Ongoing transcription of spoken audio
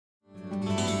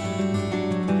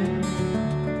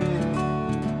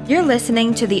You're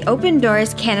listening to the Open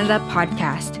Doors Canada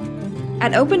podcast.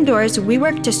 At Open Doors, we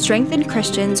work to strengthen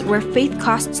Christians where faith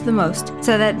costs the most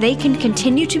so that they can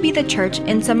continue to be the church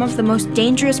in some of the most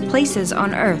dangerous places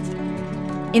on earth.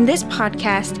 In this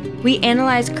podcast, we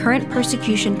analyze current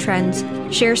persecution trends,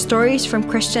 share stories from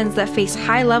Christians that face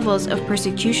high levels of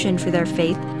persecution for their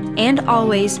faith, and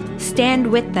always stand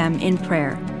with them in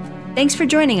prayer. Thanks for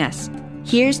joining us.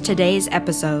 Here's today's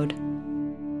episode.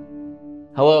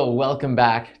 Hello, welcome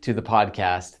back to the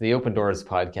podcast, the Open Doors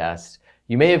podcast.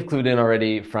 You may have clued in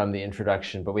already from the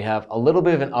introduction, but we have a little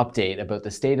bit of an update about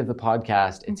the state of the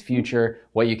podcast, its future,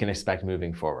 what you can expect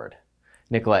moving forward.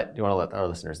 Nicolette, do you want to let our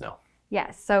listeners know?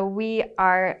 Yes, so we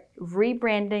are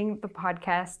rebranding the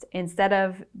podcast. Instead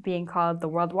of being called the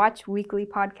World Watch Weekly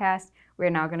Podcast, we're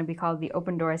now going to be called the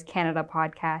Open Doors Canada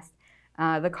Podcast.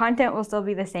 The content will still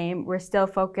be the same. We're still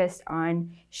focused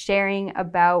on sharing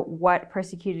about what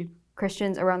persecuted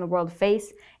Christians around the world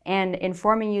face and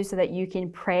informing you so that you can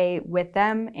pray with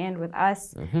them and with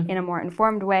us in a more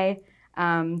informed way.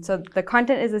 So the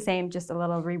content is the same, just a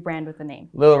little rebrand with the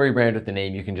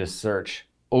name. You can just search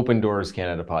Open Doors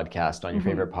Canada Podcast on your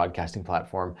favorite podcasting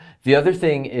platform. The other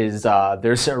thing is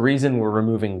there's a reason we're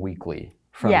removing weekly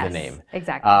from the name.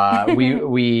 Exactly.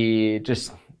 We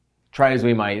just try as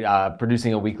we might,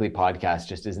 producing a weekly podcast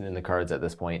just isn't in the cards at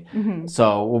this point.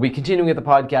 So we'll be continuing with the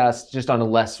podcast just on a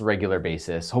less regular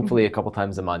basis, hopefully a couple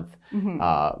times a month.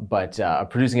 But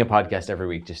producing a podcast every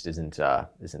week just isn't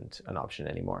an option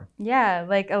anymore. Yeah,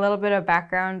 like a little bit of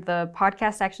background, the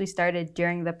podcast actually started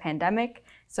during the pandemic.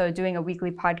 So doing a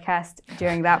weekly podcast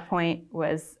during that point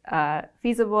was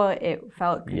feasible. It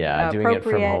felt appropriate. Doing it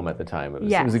from home at the time.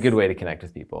 It was a good way to connect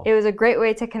with people. It was a great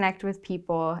way to connect with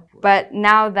people. But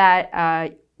now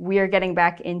that we are getting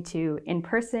back into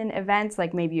in-person events,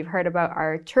 like maybe you've heard about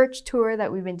our church tour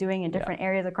that we've been doing in different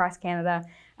areas across Canada,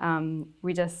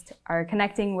 we just are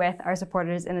connecting with our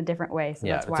supporters in a different way. So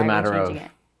that's why we're changing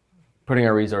it. Putting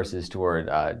our resources toward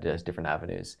just different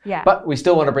avenues. Yeah. But we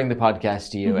still want to bring the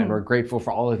podcast to you, and we're grateful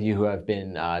for all of you who have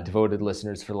been devoted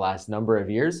listeners for the last number of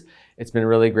years. It's been a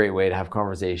really great way to have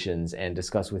conversations and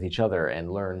discuss with each other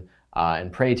and learn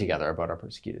and pray together about our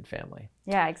persecuted family.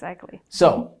 Yeah, exactly.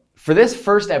 So for this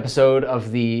first episode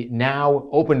of the now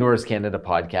Open Doors Canada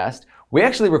podcast, we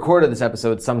actually recorded this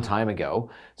episode some time ago.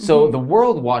 So the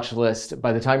World Watch List,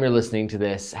 by the time you're listening to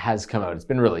this, has come out. It's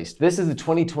been released. This is the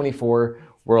 2024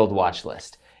 World Watch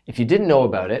List. If you didn't know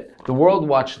about it, the World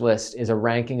Watch List is a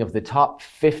ranking of the top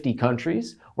 50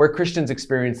 countries where Christians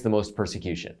experience the most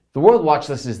persecution. The World Watch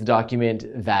List is the document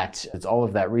that it's all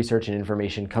of that research and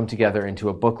information come together into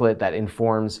a booklet that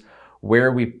informs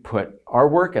where we put our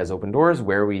work as Open Doors,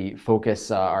 where we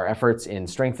focus our efforts in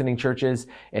strengthening churches.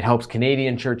 It helps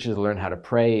Canadian churches learn how to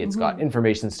pray. It's got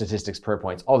information, statistics, prayer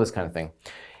points, all this kind of thing.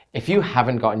 If you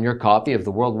haven't gotten your copy of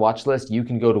the World Watch List, you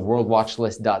can go to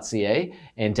worldwatchlist.ca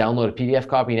and download a PDF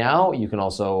copy now. You can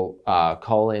also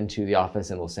call into the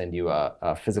office and we'll send you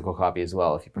a physical copy as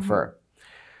well if you prefer.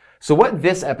 So what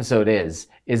this episode is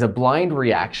a blind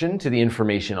reaction to the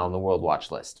information on the World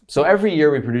Watch List. So every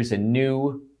year we produce a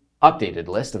new updated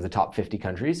list of the top 50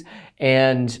 countries,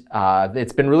 and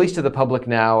it's been released to the public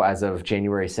now as of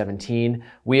January 17.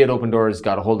 We at Open Doors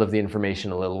got a hold of the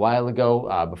information a little while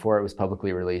ago before it was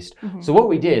publicly released. So what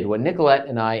we did, what Nicolette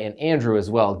and I and Andrew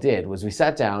as well did, was we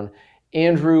sat down.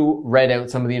 Andrew read out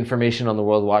some of the information on the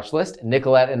World Watch List.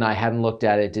 Nicolette and I hadn't looked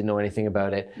at it, didn't know anything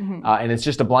about it, and it's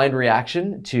just a blind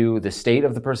reaction to the state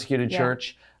of the persecuted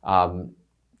church.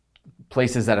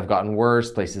 Places that have gotten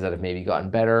worse, places that have maybe gotten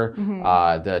better,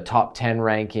 the top 10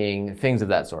 ranking, things of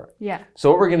that sort. Yeah. So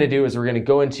what we're going to do is we're going to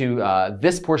go into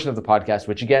this portion of the podcast,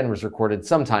 which again was recorded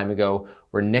some time ago,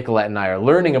 where Nicolette and I are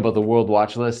learning about the World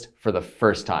Watch List for the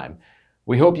first time.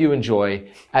 We hope you enjoy.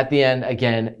 At the end,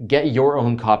 again, get your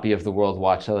own copy of the World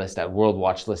Watch List at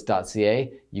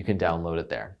worldwatchlist.ca. You can download it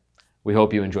there. We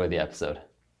hope you enjoy the episode.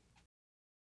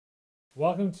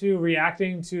 Welcome to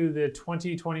reacting to the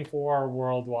 2024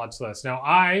 World Watch List. Now,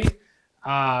 I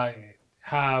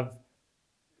have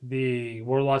the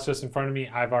World Watch List in front of me.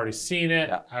 I've already seen it.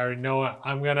 I already know it.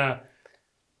 I'm going to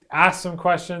ask some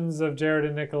questions of Jared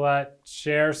and Nicolette,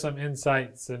 share some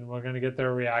insights, and we're going to get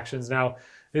their reactions. Now,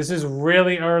 this is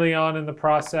really early on in the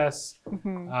process.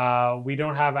 We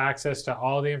don't have access to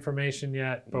all the information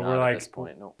yet, but Not we're like, at this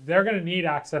point, no. They're going to need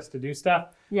access to do stuff.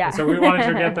 Yeah. And so we wanted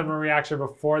to get them a reaction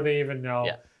before they even know.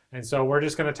 Yeah. And so we're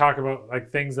just going to talk about like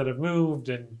things that have moved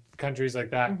and countries like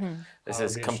that. This It'll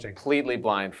is be interesting. completely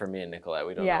blind for me and Nicolette.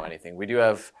 We don't know anything.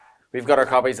 We've got our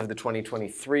copies of the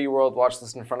 2023 World Watch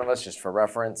List in front of us just for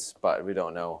reference, but we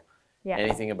don't know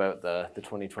anything about the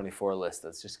 2024 list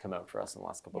that's just come out for us in the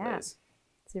last couple of days.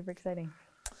 Super exciting.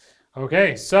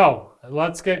 Okay, so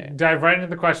let's dive right into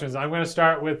the questions. I'm going to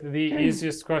start with the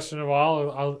easiest question of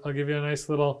all. I'll give you a nice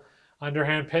little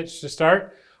underhand pitch to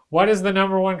start. What is the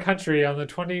number one country on the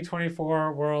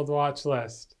 2024 World Watch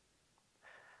list?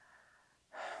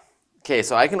 Okay,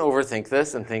 so I can overthink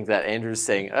this and think that Andrew's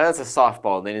saying, oh, it's a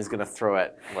softball, and then he's going to throw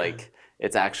it like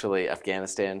it's actually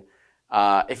Afghanistan.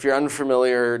 If you're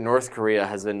unfamiliar, North Korea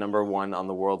has been number one on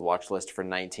the World Watch list for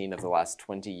 19 of the last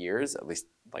 20 years, at least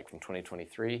like from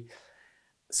 2023.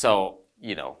 So,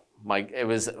 it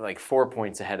was like 4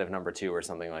 points ahead of number two or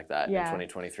something like that in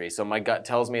 2023. So my gut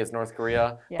tells me it's North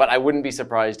Korea, but I wouldn't be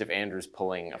surprised if Andrew's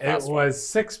pulling a fast one. It was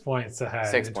 6 points ahead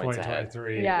 6 in points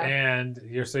 2023. ahead. And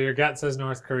your gut says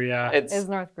North Korea. It's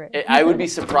North Korea. I would be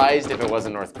surprised if it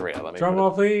wasn't North Korea. Drum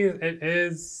roll, please. It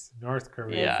is North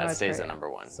Korea. Yeah, it stays at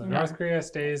number one. So North Korea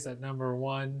stays at number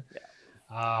one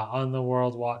on the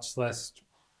World Watch list.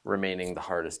 Remaining the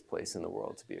hardest place in the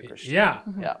world to be a Christian. Yeah,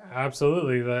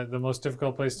 absolutely. The most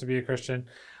difficult place to be a Christian.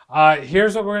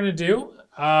 Here's what we're going to do.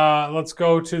 Let's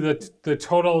go to the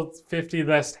total 50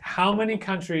 list. How many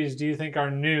countries do you think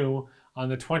are new on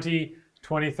the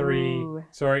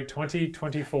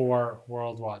 2024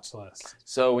 World Watch list?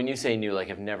 So when you say new, like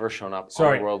have never shown up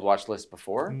on the World Watch list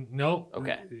before? No.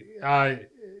 Okay.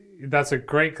 That's a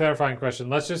great clarifying question.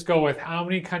 Let's just go with how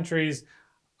many countries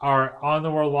are on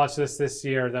the World Watch list this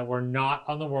year that were not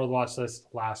on the World Watch list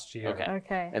last year.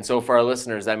 Okay. And so for our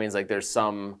listeners, that means like there's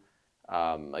some,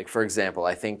 like for example,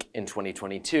 I think in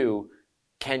 2022,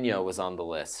 Kenya was on the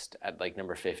list at like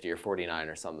number 50 or 49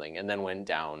 or something, and then went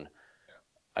down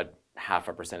a half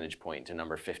a percentage point to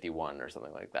number 51 or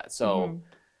something like that. So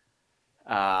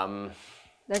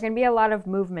there can be a lot of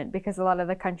movement because a lot of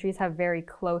the countries have very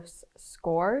close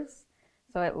scores.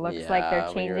 So it looks like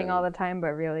they're changing all the time, but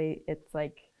really it's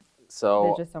like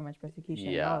there's just so much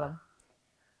persecution in all of them.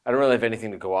 I don't really have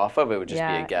anything to go off of. It would just be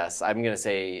a guess. I'm going to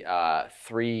say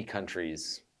 3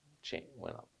 countries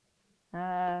went up.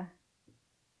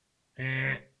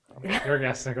 Your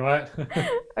guess, Nicolette.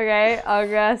 Okay, I'll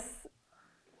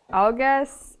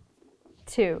guess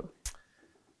 2.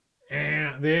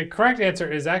 And the correct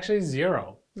answer is actually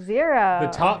 0. 0. The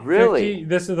top 50.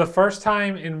 This is the first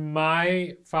time in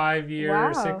my 5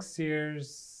 years, 6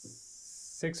 years,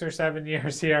 6 or 7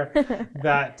 years here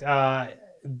that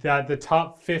the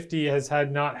top 50 has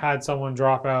not had someone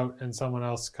drop out and someone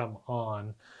else come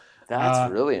on.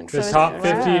 That's really interesting. The top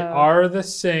 50 are the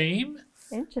same.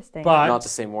 Interesting. But not the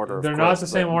same order. They're not the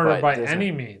same order by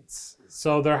any means.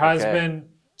 So there has been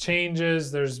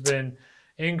changes. There's been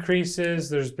increases.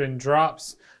 There's been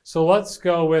drops. So let's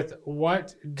go with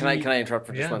what. Can I interrupt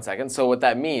for just 1 second? So what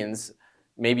that means,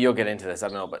 maybe you'll get into this, I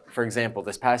don't know, but for example,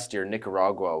 this past year,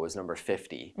 Nicaragua was number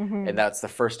 50, and that's the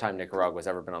first time Nicaragua's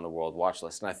ever been on the World Watch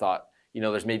list. And I thought,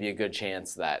 there's maybe a good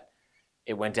chance that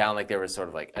it went down, like there was sort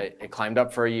of like, it climbed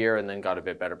up for a year and then got a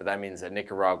bit better, but that means that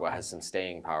Nicaragua has some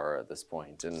staying power at this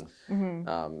point. And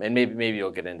maybe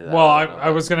you'll get into that. Well, I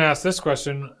was going to ask this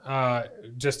question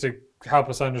just to help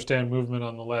us understand movement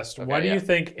on the list. Okay, what do you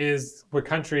think is the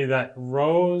country that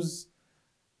rose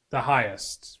the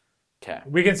highest? Okay.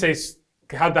 We can say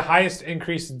had the highest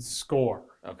increase in score.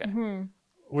 Okay.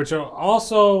 Which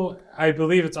also, I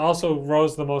believe it's also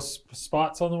rose the most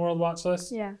spots on the World Watch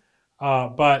list. Yeah.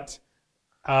 But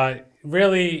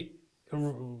really,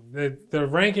 the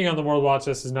ranking on the World Watch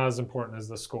list is not as important as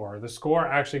the score. The score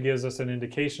actually gives us an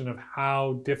indication of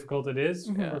how difficult it is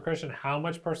for a Christian, how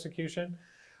much persecution.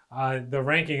 The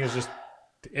ranking is just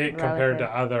compared to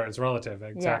other. It's relative,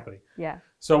 exactly. Yeah.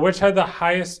 So which had the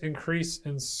highest increase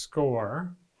in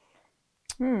score?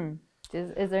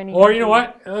 Is there any? Or you know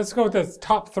what? Let's go with the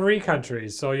top 3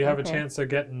 countries. So you have a chance of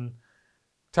getting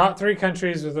top 3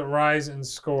 countries with a rise in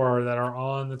score that are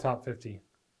on the top 50.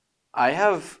 I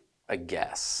have a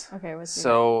guess. Okay,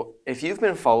 so if you've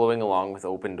been following along with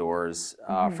Open Doors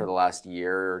for the last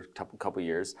year or couple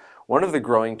years, one of the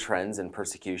growing trends in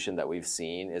persecution that we've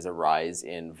seen is a rise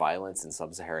in violence in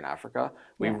sub-Saharan Africa.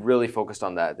 We really focused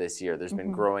on that this year. There's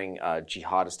been growing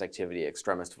jihadist activity,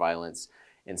 extremist violence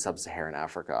in sub-Saharan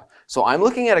Africa. So I'm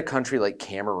looking at a country like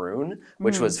Cameroon,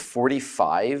 which was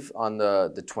 45 on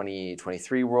the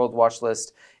 2023 World Watch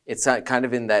list. It's kind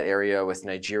of in that area with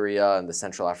Nigeria and the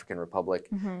Central African Republic.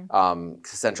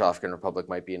 Central African Republic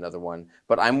might be another one.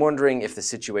 But I'm wondering if the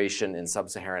situation in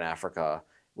sub-Saharan Africa,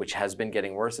 which has been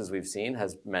getting worse as we've seen,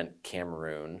 has meant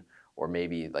Cameroon or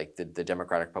maybe like the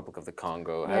Democratic Republic of the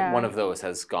Congo. One of those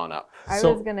has gone up. I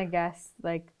was going to guess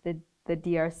like the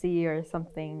DRC or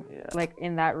something like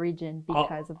in that region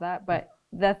because of that. But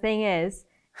the thing is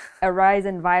a rise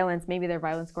in violence, maybe their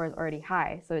violence score is already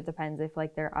high. So it depends if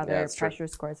like their other that's true. pressure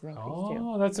scores have increased too.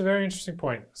 Oh, that's a very interesting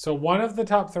point. So one of the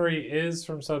top 3 is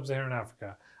from Sub-Saharan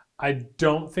Africa. I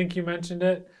don't think you mentioned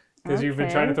it because you've been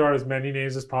trying to throw out as many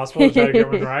names as possible to try to get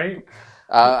one right.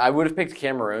 I would have picked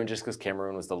Cameroon just because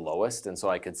Cameroon was the lowest, and so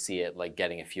I could see it like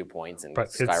getting a few points and But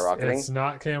skyrocketing. it's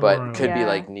not Cameroon. But could be Yeah.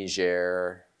 like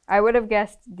Niger, I would have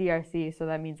guessed DRC, so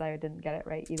that means I didn't get it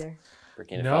right either.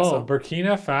 Burkina No, Faso.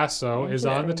 Burkina Faso is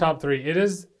on the top 3. It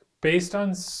is based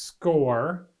on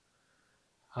score.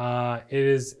 It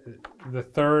is the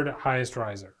 3rd highest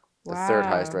riser. The 3rd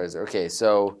highest riser. Okay,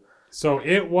 so So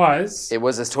it was, it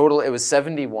was a total. It was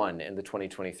 71 in the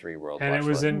 2023 World and Watch it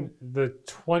was List. in the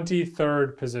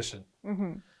 23rd position.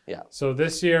 Mm-hmm. So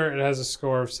this year it has a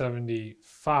score of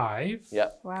 75.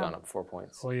 Yep, Wow. gone up 4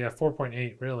 points. Well, yeah,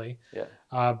 4.8 really. Yeah.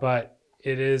 But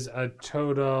it is a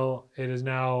total. It is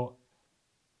now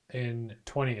in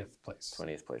 20th place.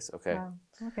 20th place. Okay, Wow.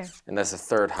 Okay. and that's the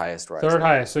 3rd highest riser. 3rd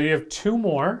highest. So you have 2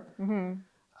 more. Mm-hmm.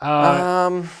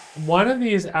 One of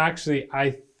these actually,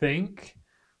 I think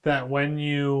that when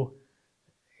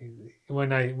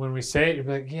we say it, you're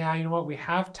like, yeah, you know what? We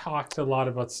have talked a lot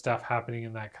about stuff happening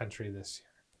in that country this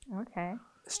year. Okay.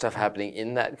 Stuff happening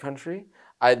in that country.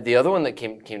 The other one that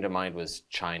came to mind was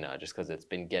China, just because it's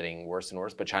been getting worse and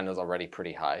worse. But China's already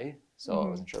pretty high, so I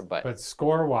wasn't sure. But But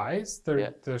score-wise, Yeah.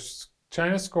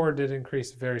 China's score did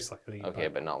increase very slightly. okay,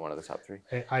 but not one of the top 3.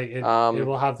 It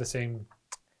will have the same.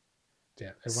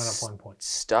 Yeah, it went up 1 point.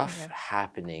 Stuff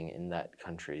happening in that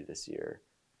country this year.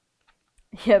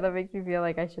 Yeah, that makes me feel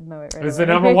like I should know it right It's away.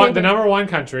 the number one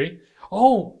country.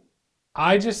 Oh,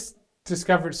 I just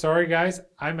discovered. Sorry, guys,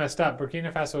 I messed up.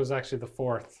 Burkina Faso is actually the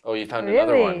 4th. Oh, you found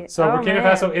another Really? one. So Oh, Burkina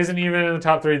man. Faso isn't even in the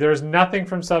top 3. There's nothing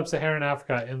from Sub-Saharan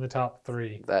Africa in the top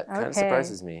 3. That kind of Okay.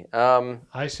 surprises me.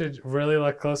 I should really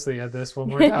look closely at this one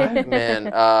more time. Man,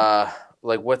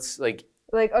 like what's like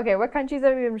Like, okay, what countries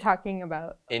have we been talking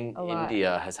about? in A lot.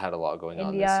 India has had a lot going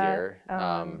on this India, year.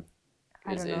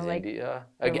 I Is don't know, like India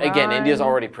Iran. again? India's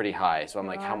already pretty high, so I'm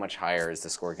like, how Iraq. much higher is the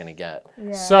score going to get?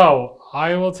 Yeah. So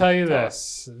I will tell you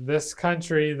this: this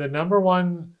country, the number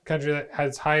 1 country that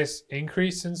has highest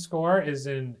increase in score, is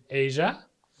in Asia,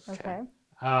 Okay.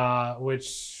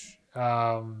 which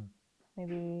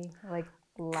Maybe like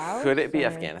Laos? Could it be or-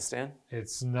 Afghanistan?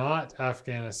 it's not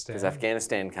Afghanistan. Because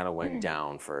Afghanistan kind of went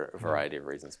down for a variety of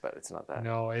reasons, but it's not that.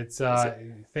 No, it's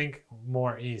think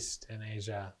more east in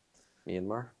Asia.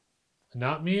 Myanmar.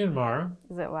 Not Myanmar.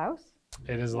 Is it Laos?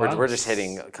 It is Laos. We're just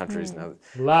hitting countries now.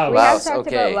 Laos. We Laos, have talked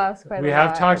okay. about Laos quite We a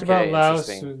have lot. talked about Okay, Laos.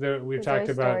 interesting. We've There's talked always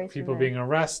about stories from people there. being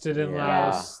arrested in Yeah.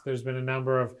 Laos. There's been a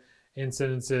number of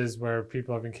incidences where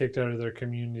people have been kicked out of their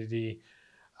community.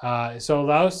 So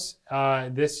Laos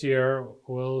this year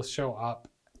will show up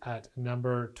at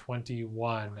number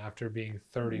 21 after being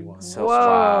 31. So Whoa.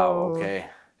 wow. Okay.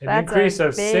 An That's a increase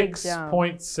of big jump.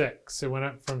 6.6. It went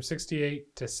up from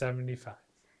 68 to 75.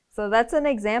 So that's an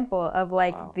example of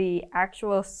like Wow. the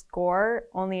actual score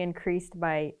only increased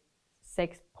by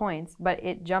 6 points, but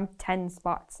it jumped 10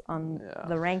 spots on Yeah.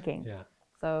 the ranking. Yeah.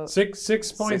 So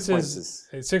 6 points points is is-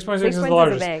 6.6 6 is the points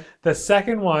largest. is big. The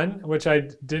second one, which I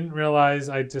didn't realize,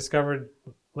 I discovered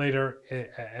later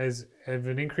as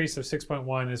an increase of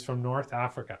 6.1, is from North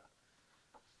Africa.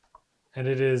 And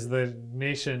it is the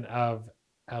nation of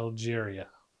Algeria.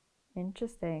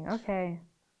 Interesting. Okay.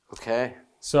 Okay.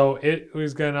 So it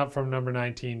was going up from number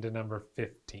 19 to number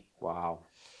 15 Wow.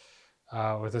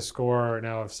 with a score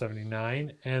now of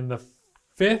 79. And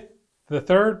the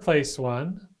third place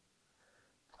one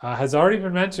has already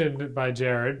been mentioned by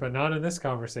Jared, but not in this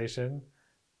conversation,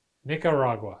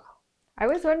 Nicaragua. I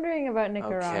was wondering about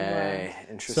Nicaragua. Okay.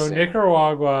 Interesting. So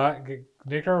Nicaragua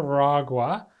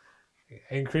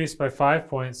increased by 5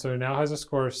 points, so it now has a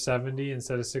score of 70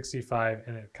 instead of 65,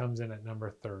 and it comes in at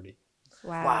number 30.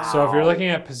 Wow. So if you're looking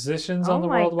at positions on Oh the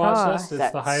my World Watch gosh. List,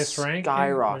 it's the highest rank.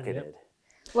 Skyrocketed.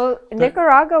 Well,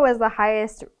 Nicaragua was the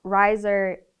highest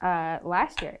riser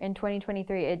last year in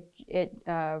 2023.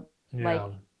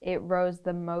 It rose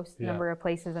the most Yeah. number of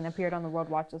places and appeared on the World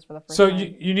Watch List for the first So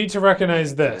time. you need to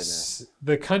recognize this.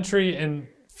 The country in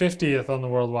 50th on the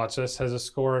World Watch List has a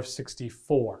score of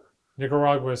 64.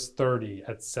 Nicaragua is 30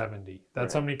 at 70.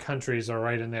 That's how many countries are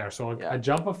right in there. So a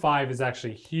jump of 5 is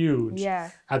actually huge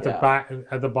Yeah. at the back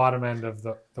at the bottom end of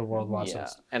the World Watch Yeah.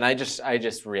 List. And I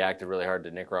just reacted really hard to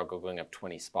Nicaragua going up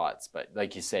 20 spots. But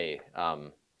like you say,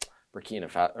 Burkina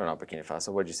Faso, or not Burkina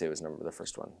Faso, what did you say was the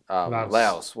first one?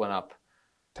 Laos went up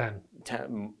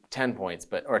 10 points,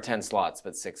 or 10 slots,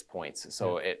 but 6 points.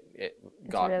 So it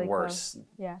got really worse. close.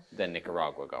 Yeah. Then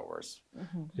Nicaragua got worse,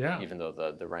 Yeah. even though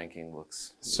the ranking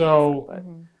looks. So But,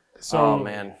 so oh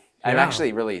man, I'm Yeah.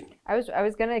 actually really I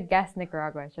was gonna guess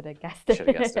Nicaragua. I should have guessed it. Should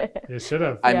have guessed it. You should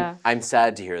have. Yeah. I'm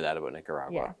sad to hear that about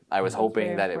Nicaragua. Yeah. I was That's hoping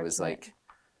very that it was unfortunate. like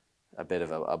a bit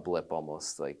of a blip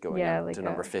almost, like going Yeah, up like to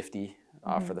number a- 50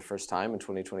 for the first time in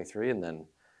 2023, and then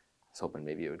I was hoping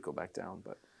maybe it would go back down,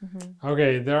 but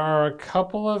Okay, there are a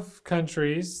couple of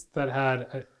countries that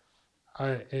had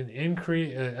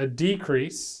a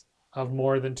decrease of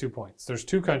more than 2 points. There's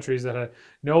 2 countries that had,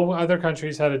 no other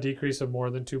countries had a decrease of more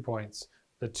than 2 points.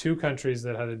 The 2 countries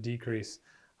that had a decrease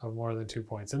of more than 2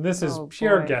 points. And this is Oh,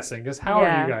 pure boy. guessing, because how are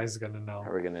Yeah. you guys going to know?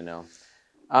 how are we gonna know?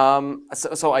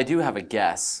 So I do have a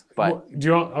guess, but Do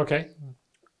you want, okay.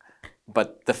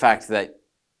 the fact that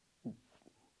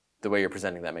the way you're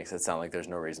presenting that makes it sound like there's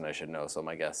no reason I should know. So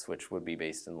my guess, which would be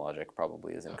based in logic,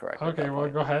 probably is incorrect. at Okay, that well,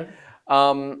 point. go ahead.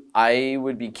 I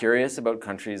would be curious about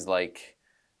countries like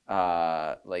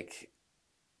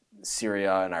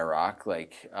Syria and Iraq.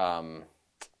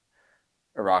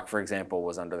 Iraq, for example,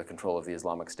 was under the control of the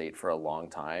Islamic State for a long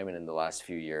time, and in the last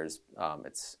few years,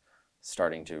 it's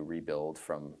starting to rebuild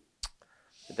from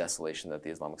the desolation that the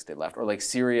Islamic State left. Or like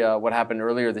Syria, what happened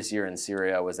earlier this year in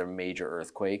Syria was a major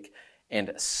earthquake,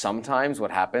 and sometimes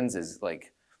what happens is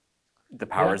like the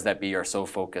powers that be are so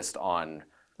focused on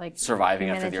Like surviving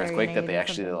after the humanitarian earthquake that aid they or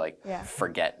actually something. like Yeah.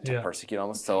 forget to Yeah. persecute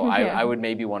almost. So Yeah. I would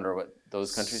maybe wonder what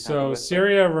those countries happened So with.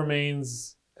 Syria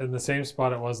remains in the same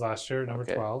spot it was last year, number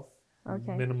Okay. 12. Okay.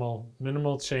 Yeah.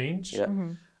 Minimal change.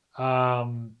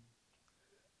 Mm-hmm.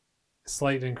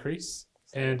 Slight increase.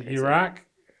 And increase, Iraq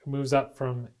moves up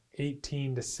from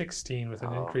 18 to 16 with an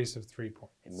Oh. increase of 3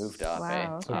 points. It moved up, Wow, eh?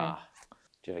 okay.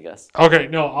 Do you have a guess? Okay,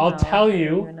 no, I'll No, tell I don't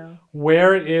you even know.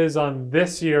 where it is on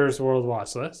this year's World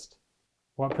Watch List,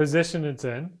 what position it's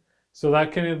in, so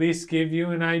that can at least give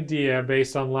you an idea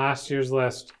based on last year's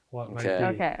list what might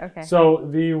Okay. be. Okay. So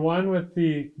the one with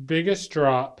the biggest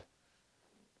drop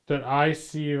that I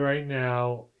see right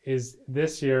now is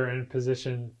this year in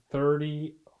position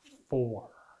 34.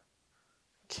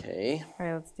 Okay. All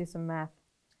right, let's do some math.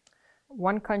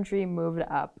 One country moved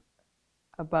up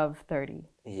above 30.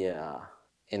 Yeah.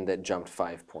 And that jumped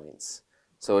 5 points.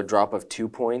 So a drop of 2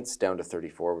 points down to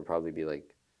 34 would probably be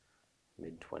like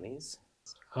mid-20s.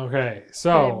 Okay, Could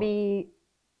so it be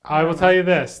I will tell you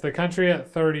this: the country at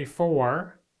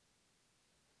 34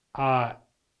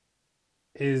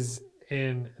 is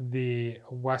in the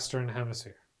Western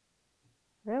Hemisphere.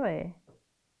 really?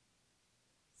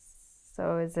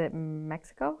 So is it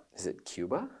Mexico? Is it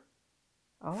Cuba?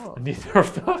 Oh, Neither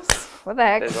of those. what the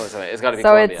heck? It's got to be So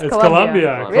Colombia. it's It's Colombia.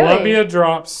 Colombia. Really? Colombia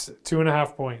drops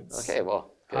 2.5 points. Okay,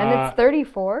 well, good. And it's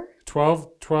 34? 12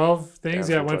 things. Down Yeah, it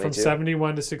from went from 22.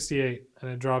 71 to 68,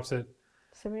 and it drops it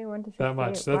 71 to 68. that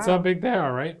much. So that's wow. not big there,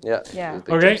 all right? Yeah. Yeah. it was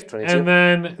big Okay, jumps, 22. and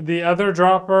then the other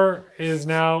dropper is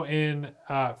now in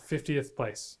 50th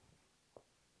place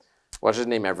Well, I should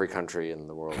name every country in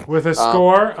the world. with a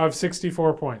score of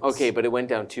 64 points. Okay, but it went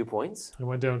down 2 points. It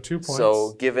went down 2 points.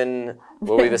 So given what we've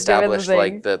Given the established,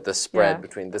 like thing. the spread Yeah.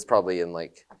 between this probably in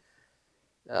like,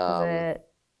 Is it?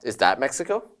 is that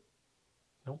Mexico?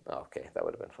 Nope. Oh, okay, that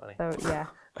would have been funny. So, yeah.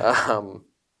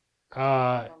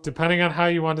 Depending on how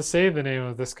you want to say the name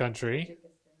of this country,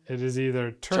 it is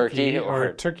either Turkey Turkey or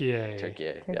or Turkey.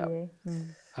 Turkey. Yeah.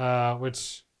 Turkey.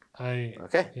 Which I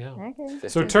Okay. yeah. Okay. 50.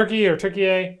 So Turkey or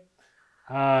Turkey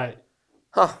Huh.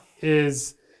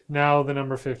 is now the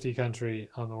number 50 country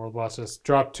on the World Watch List.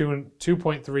 Dropped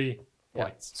 2.3 Yeah.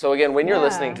 points. So again, when you're Yeah.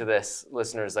 listening to this,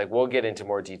 listeners, like we'll get into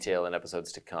more detail in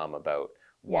episodes to come about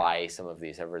why some of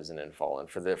these have risen and fallen.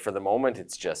 For the moment,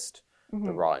 it's just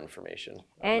the raw information. of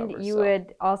And numbers, you so.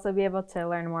 would also be able to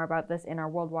learn more about this in our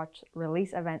World Watch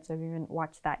release event. So if you haven't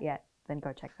watched that yet, then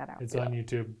go check that out. It's on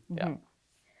YouTube. Yeah.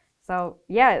 So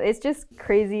yeah, it's just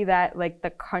crazy that like the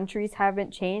countries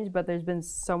haven't changed, but there's been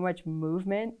so much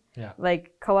movement. Yeah.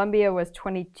 Like Colombia was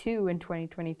 22 in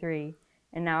 2023,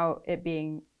 and now it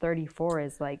being 34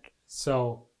 is like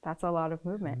So that's a lot of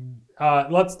movement.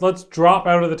 let's drop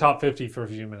out of the top 50 for a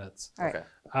few minutes. All right. Okay.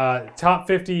 Top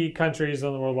 50 countries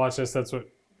on the World Watch List. That's what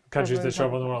countries what we're that show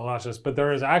up on the World Watch List. But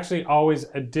there is actually always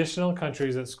additional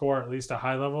countries that score at least a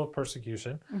high level of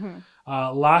persecution.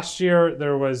 Last year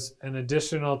there was an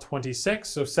additional 26,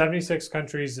 so 76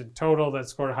 countries in total that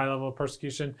scored a high level of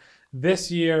persecution.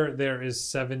 This year there is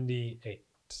 78.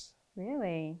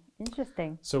 Really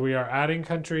interesting. So we are adding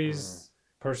countries.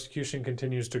 Persecution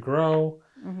continues to grow.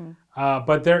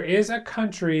 But there is a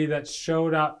country that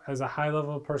showed up as a high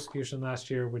level of persecution last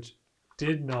year, which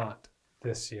did not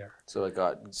this year. So it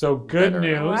got. So good Better.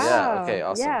 news. Yeah, Wow. okay,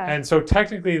 awesome. Yeah. And so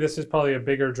technically this is probably a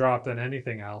bigger drop than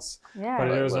anything else, Yeah. but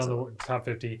it Right, was on wasn't the top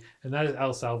 50, and that is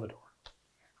El Salvador.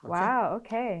 Wow.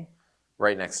 Okay.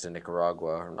 Right next to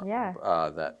Nicaragua. Or not, Yeah.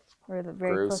 That We're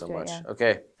very grew close so to much. it, yeah.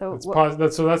 Okay. So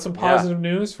That's some positive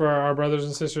news for our brothers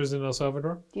and sisters in El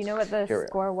Salvador. do you know what the Here we are.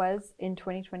 score was in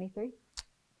 2023?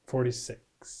 46.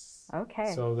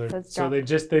 Okay. So it's they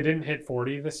dropped. didn't hit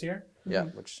 40 this year. Yeah.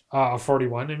 Which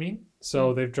 41, I mean.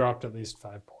 So they've dropped at least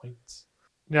 5 points.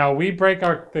 Now, we break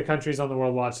the countries on the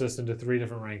World Watch List into 3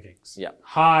 different rankings. Yeah.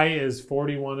 High is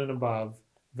 41 and above.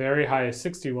 Very high is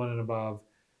 61 and above.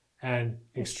 And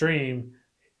extreme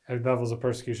at levels of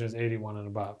persecution is 81 and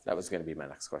above. that was going to be my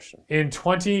next question. In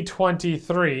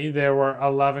 2023, there were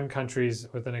 11 countries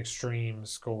with an extreme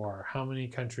score. How many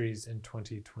countries in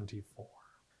 2024?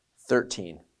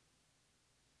 13.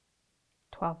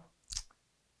 12.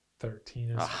 13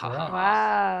 is Aha. correct.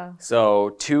 Wow. So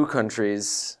 2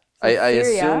 countries. So I Syria-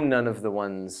 assume none of the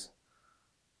ones.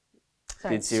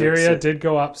 Sorry. Did Syria did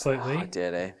go up slightly. Oh, it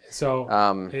did, eh? So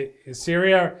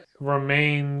Syria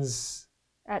remains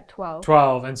At 12.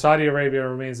 12 and Saudi Arabia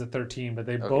remains at 13, but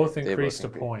they Okay, both they both increased a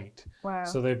increased. point. Wow.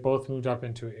 So they both moved up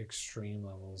into extreme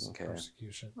levels Okay. of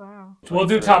persecution. Wow. We'll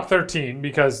do top 13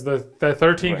 because the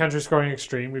 13 Right. countries scoring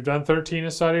extreme. We've done 13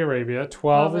 is Saudi Arabia,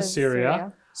 12 is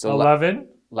Syria, So 11.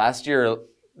 last year,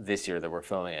 this year that we're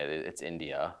filming it, it's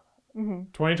India.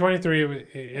 2023,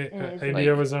 is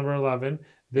India like- was number 11.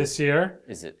 This year,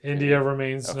 Is it India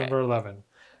remains Okay. number 11.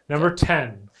 Number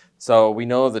 10. So we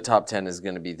know the top 10 is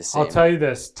going to be the same. I'll tell you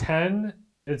this: 10.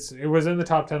 It was in the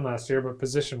top 10 last year, but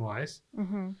position-wise,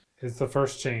 it's the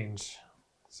first change.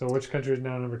 So which country is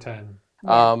now number 10?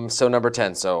 So number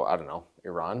 10. So I don't know.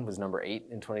 Iran was number 8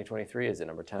 in 2023. Is it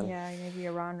number 10? Yeah, maybe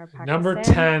Iran or Pakistan. Number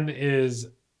 10 is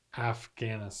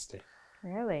Afghanistan,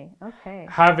 Really? Okay.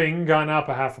 having gone up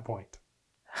a half a point.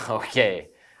 Okay.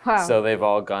 Wow. So they've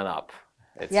all gone up.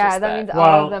 It's yeah, just that means all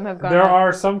Well, of them have gone there up.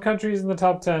 are some countries in the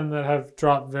top 10 that have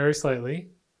dropped very slightly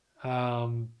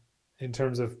in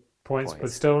terms of points, but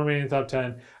Points. still remain in the top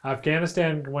 10.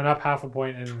 Afghanistan went up half a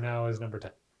point and now is number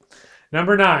 10.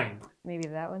 Number 9. Maybe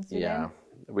that one's Sudan. Yeah.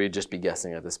 We'd just be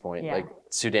guessing at this point. Yeah. Like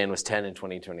Sudan was 10 in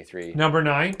 2023. Number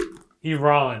 9,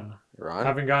 Iran, Iran.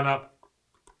 having gone up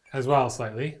as well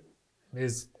slightly,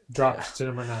 is dropped to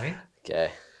number 9.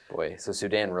 Okay. Boy. So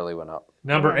Sudan really went up.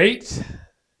 Number 8,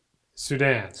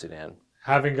 Sudan, Sudan.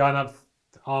 having gone up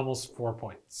almost 4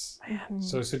 points.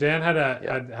 So Sudan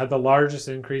had the largest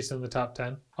increase in the top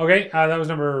 10. Okay, that was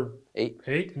number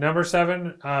 8. Number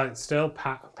 7, still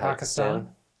Pakistan.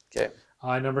 Okay.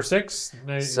 Number 6,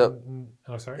 So-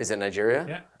 sorry. Is it Nigeria?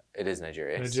 Yeah. It is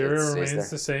Nigeria. Nigeria It stays remains there.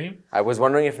 the same. I was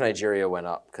wondering if Nigeria went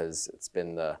up because it's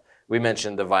been we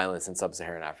mentioned the violence in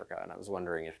sub-Saharan Africa, and I was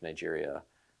wondering if Nigeria,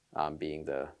 being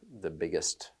the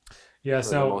biggest. Yeah, the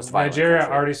so most violent Nigeria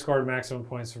country. already scored maximum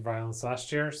points for violence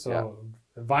last year, so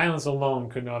violence alone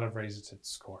could not have raised its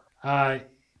score.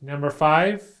 Number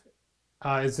 5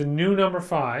 is a new number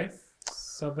 5,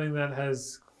 something that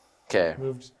has Okay.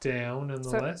 moved down in the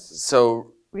So- list.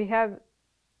 So We have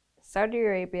Saudi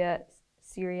Arabia,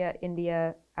 Syria,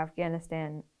 India,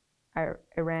 Afghanistan,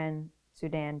 Iran,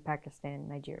 Sudan, Pakistan,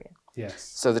 Nigeria.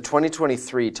 Yes. the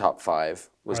 2023 top 5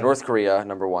 was Right. North Korea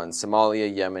number 1,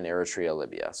 Somalia, Yemen, Eritrea,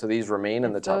 Libya. So these remain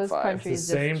in the It's top those 5. countries. It's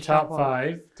the just same top shuffle.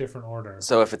 5, different order.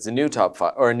 So if it's a new top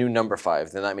 5 or a new number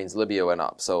 5, then that means Libya went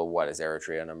up. So what is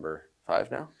Eritrea number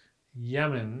 5 now?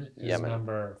 Yemen is Yemen.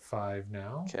 number 5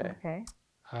 now. Okay.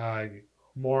 Okay.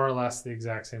 More or less the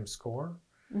exact same score.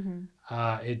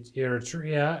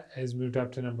 Eritrea has moved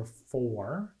up to number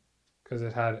 4 because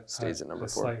it had Stays at number a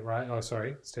 4. slight rise. Oh,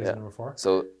 sorry, stays Yeah. at number 4.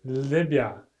 So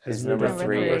Libya has Is moved number up to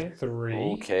three. number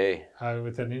 3 okay,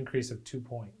 with an increase of 2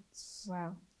 points.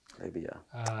 Wow. Libya.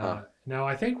 Now,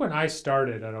 I think when I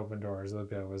started at Open Doors,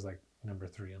 Libya was like number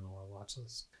 3 on the World Watch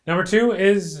List. Number 2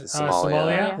 is Somalia,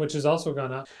 Somalia. which has also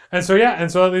gone up. And so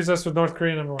that leaves us with North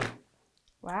Korea number 1.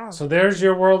 Wow. So there's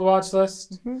your World Watch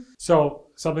List. So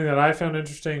something that I found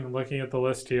interesting looking at the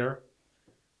list here,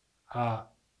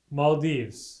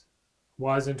 Maldives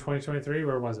was in 2023.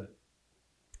 Where was it?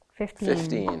 15.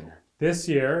 15. This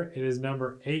year it is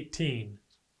number 18,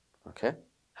 Okay.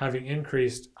 having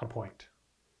increased a point.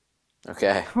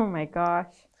 Okay. Oh my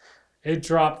gosh. It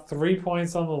dropped 3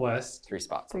 points on the list. 3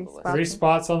 spots on the list. Spots. 3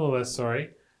 spots on the list,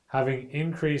 sorry, having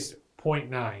increased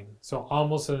 0.9. So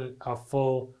almost a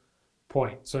full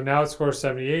point. So now it scores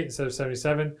 78 instead of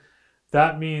 77.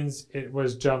 That means it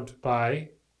was jumped by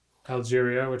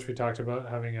Algeria, which we talked about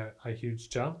having a huge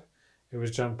jump. It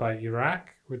was jumped by Iraq,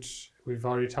 which we've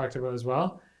already talked about as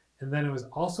well. And then it was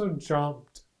also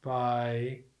jumped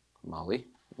by Mali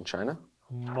in China.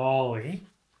 Mali,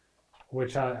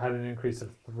 which had an increase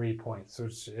of 3 points,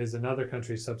 which is another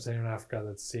country, sub-Saharan Africa,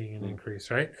 that's seeing an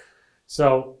increase, right?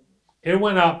 So it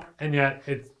went up, and yet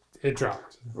it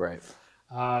dropped. Right.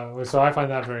 So I find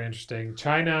that very interesting.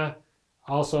 China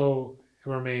also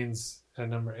remains a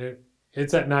number.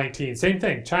 It's at 19. Same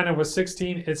thing. China was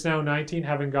 16. It's now 19,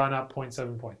 having gone up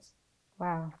 0.7 points.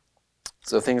 Wow.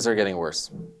 So things are getting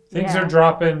worse. Things Yeah. are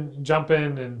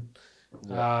jumping, and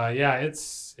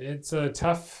it's a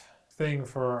tough thing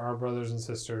for our brothers and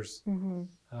sisters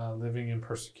living in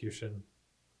persecution.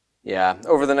 Yeah,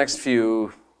 over the next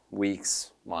few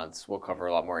weeks, months, we'll cover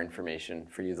a lot more information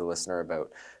for you, the listener,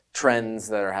 about trends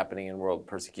that are happening in world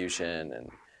persecution and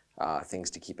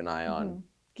things to keep an eye on.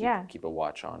 Keep a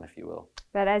watch on, if you will.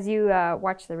 But as you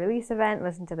watch the release event,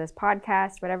 listen to this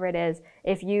podcast, whatever it is,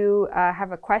 if you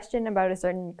have a question about a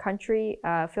certain country,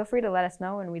 feel free to let us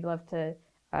know, and we'd love to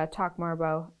talk more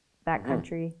about that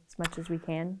country as much as we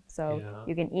can. So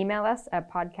you can email us at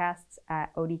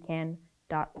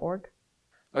podcasts@odcan.org.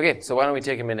 Okay, so why don't we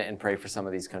take a minute and pray for some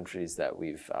of these countries that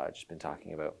we've just been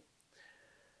talking about.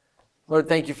 Lord,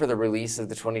 thank you for the release of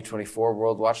the 2024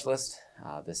 World Watch List,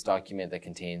 this document that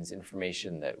contains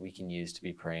information that we can use to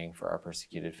be praying for our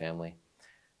persecuted family.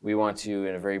 We want to,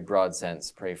 in a very broad sense,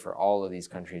 pray for all of these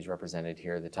countries represented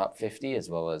here, the top 50, as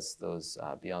well as those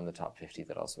beyond the top 50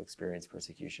 that also experience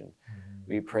persecution.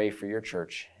 We pray for your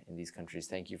church in these countries.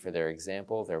 Thank you for their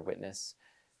example, their witness.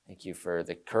 Thank you for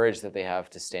the courage that they have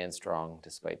to stand strong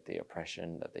despite the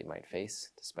oppression that they might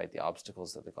face, despite the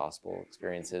obstacles that the gospel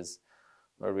experiences.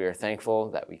 Lord, we are thankful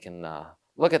that we can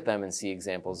look at them and see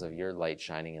examples of your light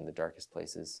shining in the darkest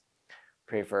places.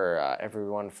 Pray for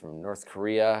everyone from North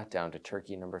Korea down to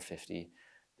Turkey, number 50,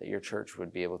 that your church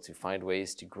would be able to find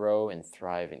ways to grow and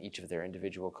thrive in each of their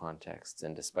individual contexts.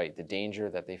 And despite the danger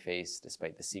that they face,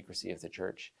 despite the secrecy of the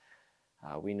church,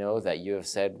 we know that you have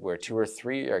said where 2 or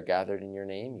 3 are gathered in your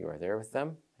name, you are there with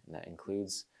them. And that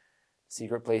includes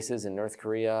secret places in North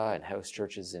Korea and house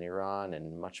churches in Iran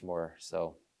and much more.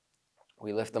 So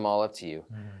we lift them all up to you.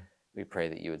 We pray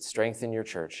that you would strengthen your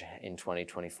church in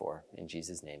 2024. In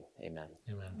Jesus' name, amen.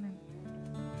 Amen.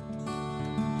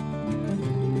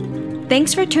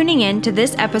 Thanks for tuning in to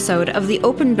this episode of the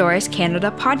Open Doors Canada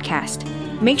podcast.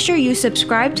 Make sure you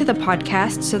subscribe to the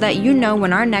podcast so that you know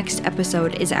when our next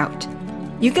episode is out.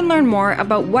 You can learn more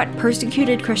about what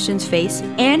persecuted Christians face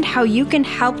and how you can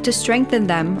help to strengthen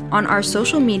them on our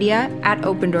social media at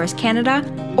Open Doors Canada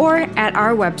or at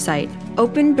our website,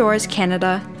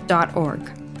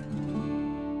 opendoorscanada.org.